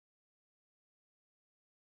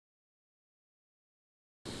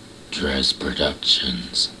Dress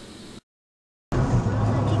Productions.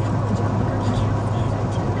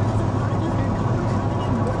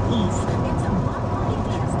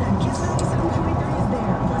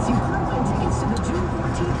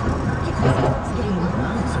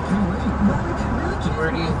 Where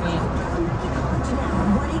do you think?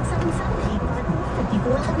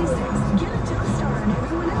 1-877-854-56. Get it to the star and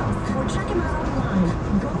everyone else. Or check him out online.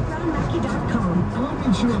 GoBrownMackey.com. I'll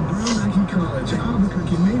meet you at Brown Mackey College,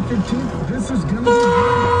 Albuquerque, May 15th. This is gonna be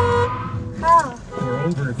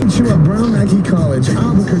meet you at Brown Mackey College,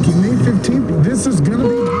 Albuquerque, May 15th. This is gonna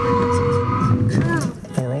be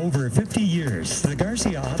For over 50 years, the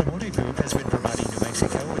Garcia Automotive Group has been providing New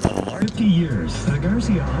Mexico with the largest. 50 years, the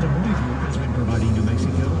Garcia Automotive Group has been providing New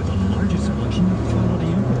Mexico with the largest selection of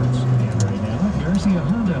quality imports. And right now, Garcia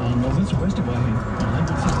Honda on Moses west of Wyoming,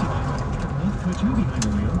 169 per month puts you behind the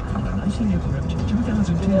wheel of a nicely equipped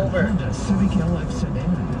 2010 Honda Civic LF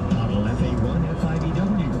sedan, model FA1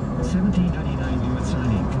 F5EW, $17.99 due at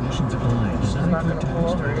signing. Conditions apply. Not quick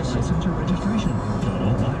tax, license or registration. Not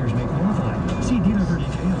all buyers may qualify. See dealer for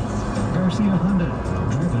details. Garcia Honda,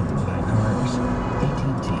 driven by cars.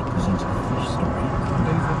 AT&T presents a fish story.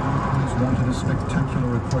 David always wanted a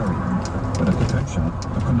spectacular aquarium, but at the pet shop,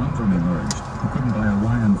 a conundrum emerged. He couldn't buy a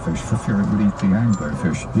lionfish for fear it would eat the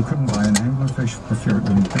anglerfish. He couldn't buy an anglerfish for fear it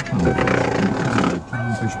would eat the clownfish. And finally,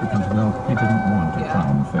 clownfish because, well, he didn't want a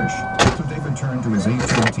clownfish. So David turned to his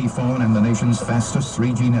AT&T phone and the nation's fastest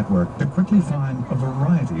 3G network to quickly find a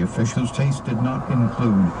variety of fish whose taste did not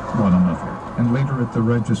include one another. And later at the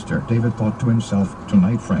register, David thought to himself,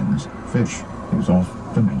 tonight, friends, fish is off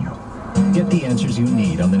the menu. Get the answers you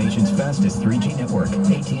need on the nation's fastest 3G network.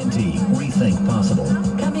 AT&T. Rethink possible.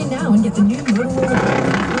 Come in now and get the new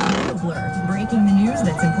Motorola Blur. Breaking the news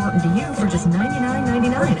that's important to you for just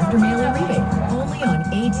 $99.99 after mail-in rebate. Only on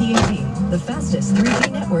AT&T, the fastest 3G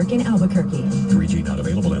network in Albuquerque. 3G not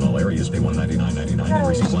available in all areas. Pay $199.99 and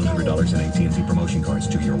receive $100 in AT&T promotion cards.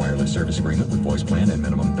 2-year wireless service agreement with voice plan and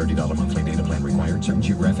minimum $30 monthly data plan required. Certain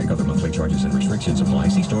geographic other monthly charges and restrictions apply.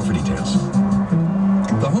 See store for details.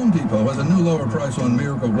 The Home Depot has a new lower price on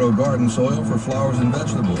Miracle-Gro garden soil for flowers and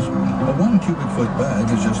vegetables. A 1 cubic foot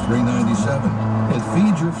bag is just $3.97. It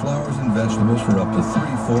feeds your flowers and vegetables for up to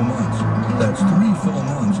 3 full months. That's 3 full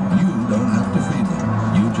months you don't have to feed them.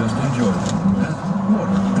 You just enjoy them and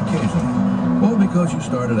water occasionally. All because you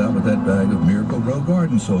started out with that bag of Miracle-Gro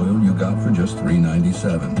garden soil you got for just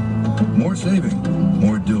 $3.97. More saving,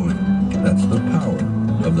 more doing. That's the power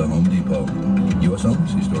of the Home Depot. U.S. Home,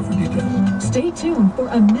 see store for details. Stay tuned for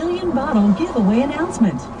a million-bottle giveaway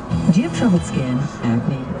announcement. Do you have troubled skin?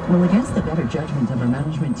 Acne? Well, against the better judgment of our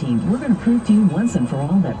management team, we're going to prove to you once and for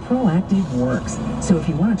all that Proactive works. So if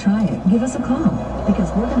you want to try it, give us a call, because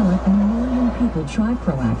we're going to let a million people try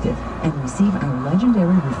Proactive and receive our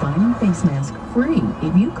legendary refining face mask free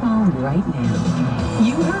if you call right now.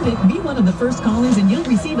 You heard it. Be one of the first callers and you'll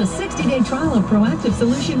receive a 60-day trial of Proactive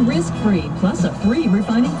Solution risk-free, plus a free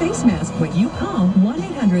refining face mask when you call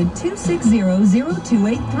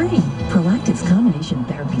 1-800-260-0283. Proactive's combination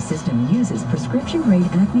therapy system uses prescription-grade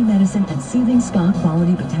acne medicine and soothing spa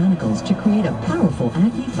quality botanicals to create a powerful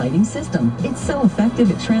acne-fighting system. It's so effective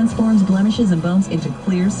it transforms blemishes and bumps into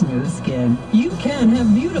clear, smooth skin. You can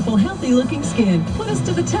have beautiful, healthy-looking skin. Put us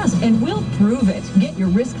to the test and we'll prove it. Get your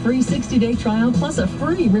risk-free 60-day trial plus a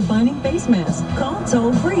free refining face mask. Call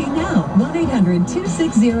toll-free now.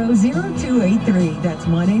 1-800-260-0283. That's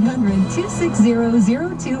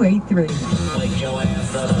 1-800-260-0283.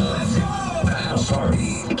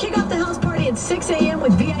 Kick off the house party at 6 a.m.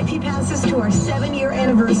 with VIP passes to our 7-year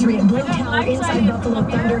anniversary at Blue Tower inside Buffalo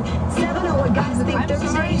Thunder. 7 on what guys think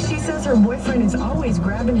Thursday. She says her boyfriend is always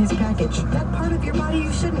grabbing his package. That part of your body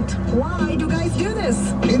you shouldn't. Why do guys do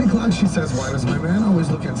this? 8 o'clock, she says, why does my man always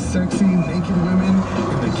look at sexy, naked women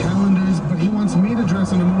in the calendars, but he wants me to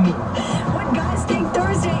dress in a muumuu? What guys think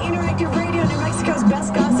Thursday, Interactive Radio, New Mexico's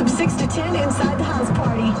best gossip, 6 to 10 inside the house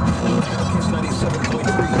party. Kiss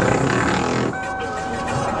 97.3.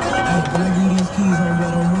 Can I give these keys on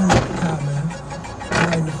what I'm moving? Car, man.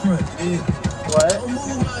 Right in the front. Yeah. What? Don't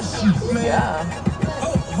move my shit, man.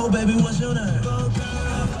 Yeah. Oh, baby, what's your name?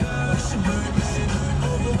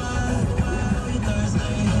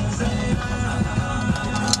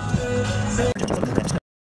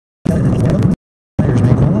 Buyers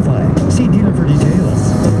may qualify. See dealer for details.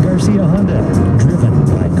 Garcia Honda, driven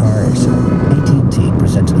by cars. AT&T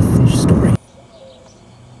presents the